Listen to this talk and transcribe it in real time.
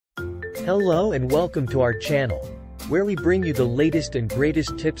Hello and welcome to our channel, where we bring you the latest and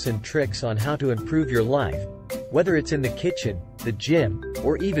greatest tips and tricks on how to improve your life, whether it's in the kitchen, the gym,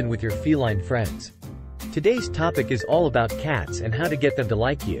 or even with your feline friends. Today's topic is all about cats and how to get them to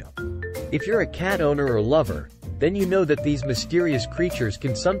like you. If you're a cat owner or lover, then you know that these mysterious creatures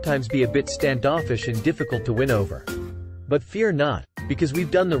can sometimes be a bit standoffish and difficult to win over. But fear not, because we've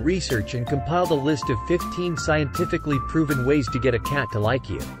done the research and compiled a list of 15 scientifically proven ways to get a cat to like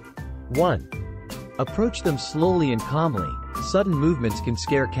you. 1. Approach them slowly and calmly. Sudden movements can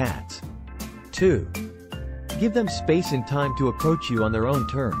scare cats. 2. Give them space and time to approach you on their own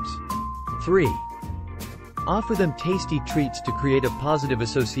terms. 3. Offer them tasty treats to create a positive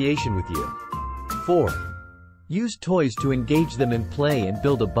association with you. 4. Use toys to engage them in play and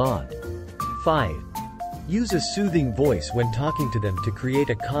build a bond. 5. Use a soothing voice when talking to them to create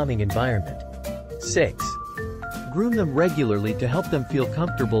a calming environment. 6. Groom them regularly to help them feel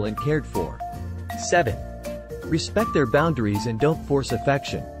comfortable and cared for. 7. Respect their boundaries and don't force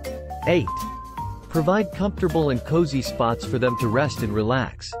affection. 8. Provide comfortable and cozy spots for them to rest and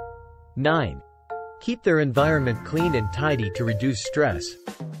relax. 9. Keep their environment clean and tidy to reduce stress.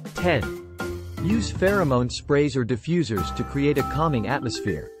 10. Use pheromone sprays or diffusers to create a calming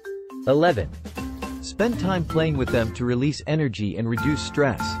atmosphere. 11. Spend time playing with them to release energy and reduce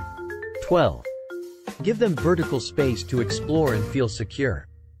stress. 12. Give them vertical space to explore and feel secure.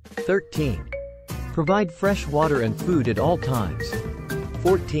 13. Provide fresh water and food at all times.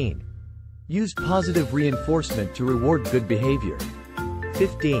 14. Use positive reinforcement to reward good behavior.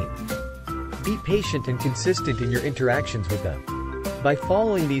 15. Be patient and consistent in your interactions with them. By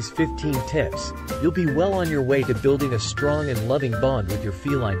following these 15 tips, you'll be well on your way to building a strong and loving bond with your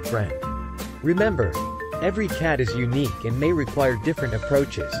feline friend. Remember, every cat is unique and may require different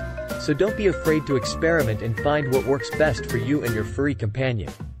approaches, so don't be afraid to experiment and find what works best for you and your furry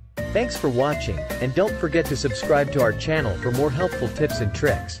companion. Thanks for watching, and don't forget to subscribe to our channel for more helpful tips and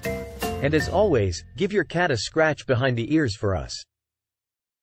tricks. And as always, give your cat a scratch behind the ears for us.